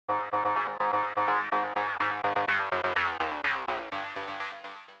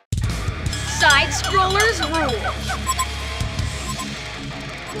Side-scrollers rule!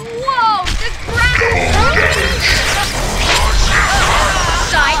 Whoa! The ground!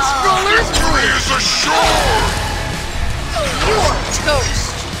 Side-scrollers rule! You're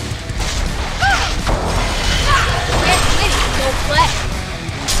toast! Get witty, go play!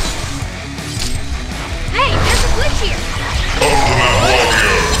 Hey, there's a glitch here! Ultimate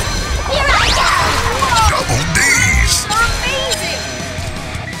Warrior! Here I go! Double D's! Amazing!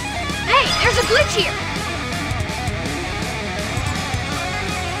 Hey, there's a glitch here!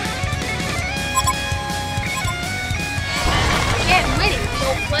 Get witty, go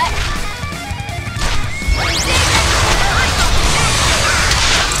play!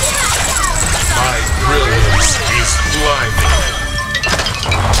 My brilliance is blinding.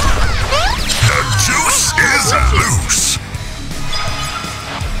 The juice is loose.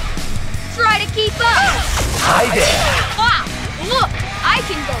 Try to keep up! Hi there. Wow! Look! I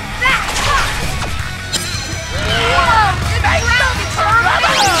can go fast! Whoa! The graphics are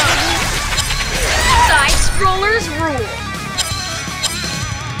amazing! Side-scrollers rule!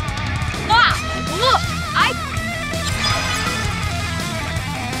 Wow! Look!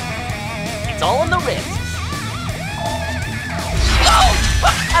 It's all in the wrist. Oh!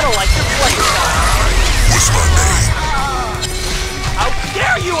 I don't like your play style. What's my name? How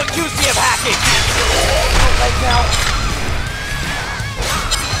dare you accuse me of hacking? Right now.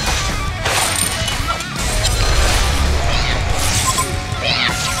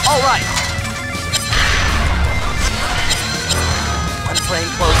 All right. One frame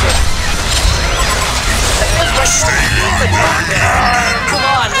closer. Come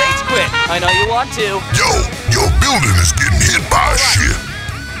on, rage quit. I know you want to. Yo, your building is getting hit by a ship.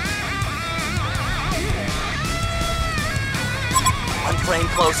 One frame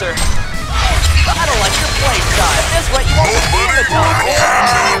closer. I don't like your play style. This way you won't be in the top.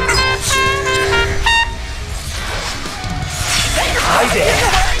 Hi there.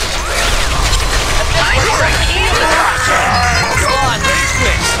 Come on, rage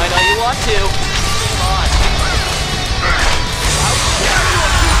quit. I know you want to. Come on. How dare you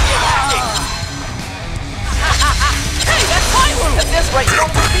accuse me of hacking? Hey, that's my room. At this rate, you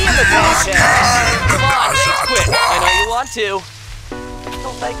won't be in the top 10. Come on, rage quit. I know you want to.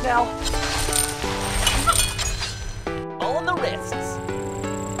 Don't think now. All in the wrists.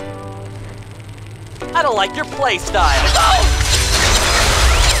 I don't like your play style. Oh!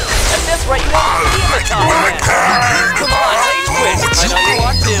 At this rate, you won't be in the top 10. Come on, rage quit. I know you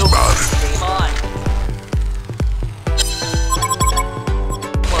want to. Game on.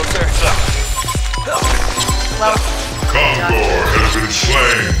 Closer. Well, Condor has been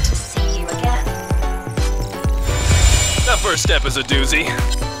slain. See you again. That first step is a doozy.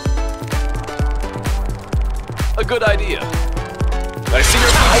 A good idea. I see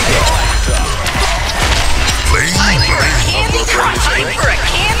your Blame, candy crushing! For a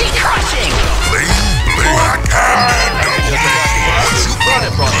candy crushing! blame, blame. What you got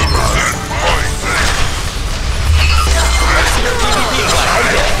about it?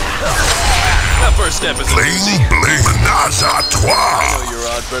 That first step is a doozy. Blame, menage a I trois. know your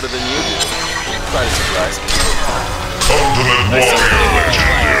odds better than you do. Try to surprise me. Ultimate Warrior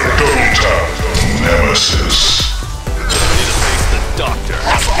Legendary. Double tap. Nemesis. Ready to face the doctor.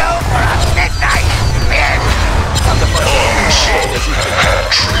 Let's go for a midnight spin! Onslaught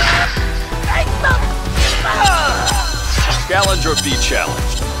hat-trick. Challenge or be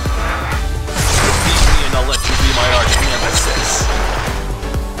challenged. Defeat me and I'll let you be my arch nemesis.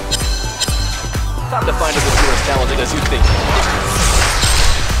 Time to find out if you're as talented as you think.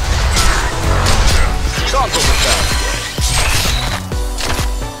 Consoles are challenged.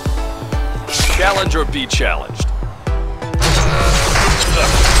 Challenge or be challenged.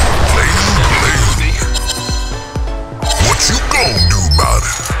 What you gonna do about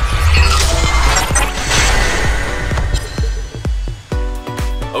it?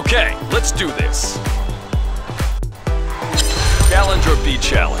 Okay, let's do this. Challenge or be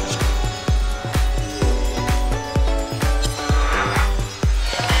challenged.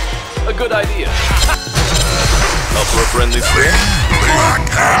 A good idea. Up for a friendly spin?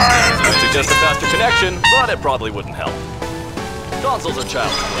 I'd suggest a faster connection, but it probably wouldn't help. Consoles are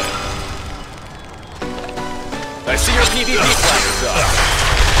child's play. I see your PvP flashers up.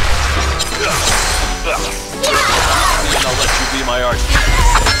 And I'll let you be my arch.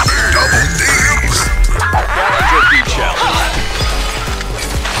 Double dibs. Challenge or be challenged.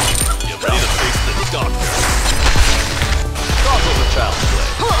 You ready to face the doctor? Consoles are child's play.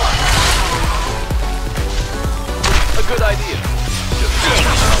 A good idea.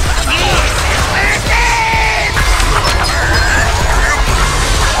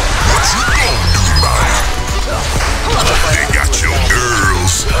 What you gonna do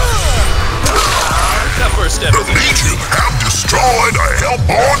step is a Legion have destroyed a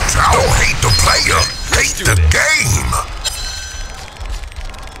hellborn tower. Don't hate the player, hate the game.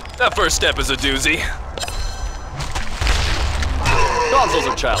 That first step is a doozy. Consoles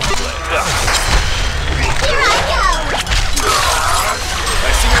are child's play.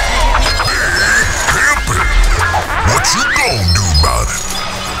 I see your Pimpin'. What you gonna do about it?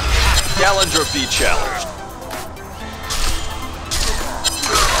 Challenger be challenged.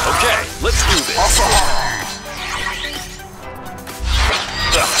 Okay, let's do this.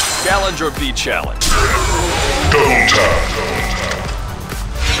 Challenger be challenged. Double tap.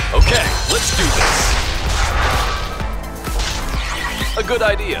 Okay, let's do this. A good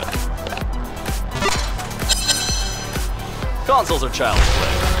idea. Consoles are child's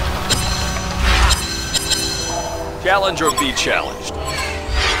play. Challenger be challenged.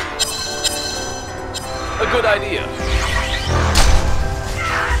 A good idea.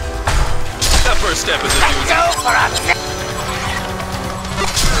 That first step is a doozy.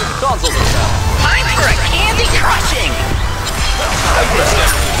 Consoles are challenged. Time for a candy crushing! That first step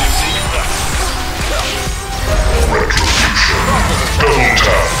is a doozy. Double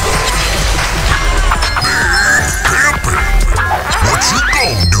tap. Pimpin'. What you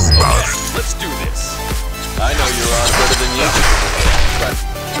gonna do about it? Let's do this. I know your odds better than you do.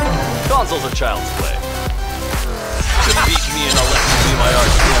 Consoles are child's play. Defeat me and I'll let you be my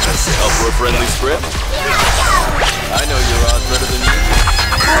arch nemesis. Up for a friendly sprint? I know your odds better than you do.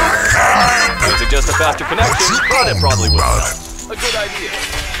 I suggest a faster connection, but it probably wouldn't help. A good idea.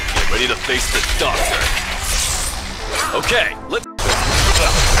 Get ready to face the doctor. Okay, let's...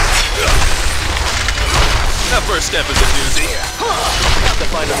 That first step is a doozy. Have to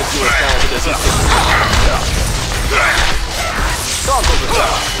find him if you are talented as he thinks. Consoles are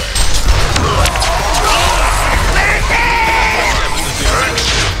child's play.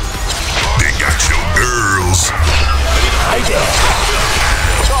 They got your girls.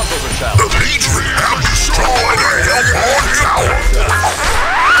 Consoles are The challenged. Legion have destroyed a hellborn tower.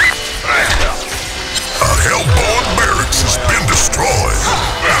 A hellborn barracks has been destroyed.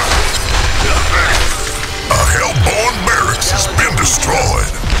 A hellborn barracks has been destroyed.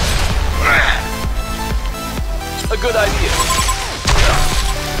 A good idea.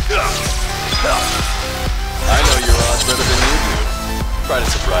 I know your odds better than you do. Try to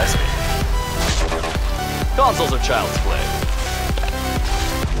surprise me. Consoles are child's play.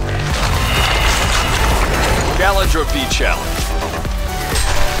 Challenger be challenged.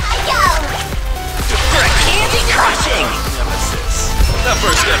 For a candy crushing! Nemesis. That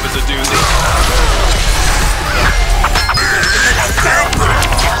first step is a doozy.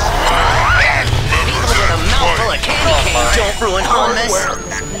 People with a mouthful of candy cane don't ruin wholeness.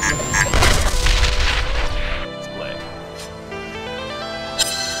 Let's play.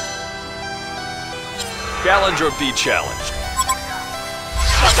 Challenger be challenged.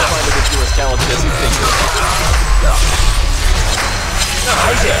 Have to find him if you're as talented as you think. That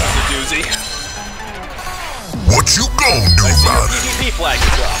first step is a doozy. What you gonna do I see your about it? PvP flag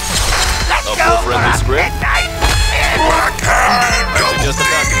is up. Up for a friendly sprint? Black-handed double Just a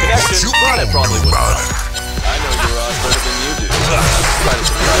faster D. What connection, you but it gonna probably do wouldn't about help. it? I know your odds better than you do. Try to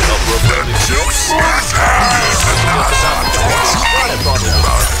surprise up for a friendly Juice sprint? is handy tonight. What you gonna do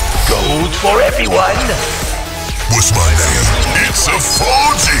about it? Gold for everyone! What's my name? It's a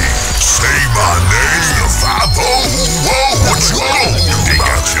 4G. Say my name. 5-0. Whoa, what you gonna do? They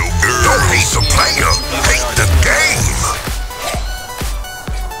got your girl. Don't hate the player, hate the game.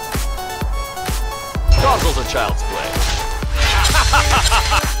 Consoles are child's play.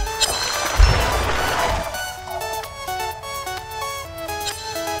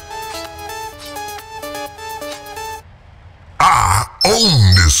 I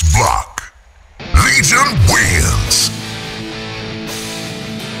own this block. Legion wins.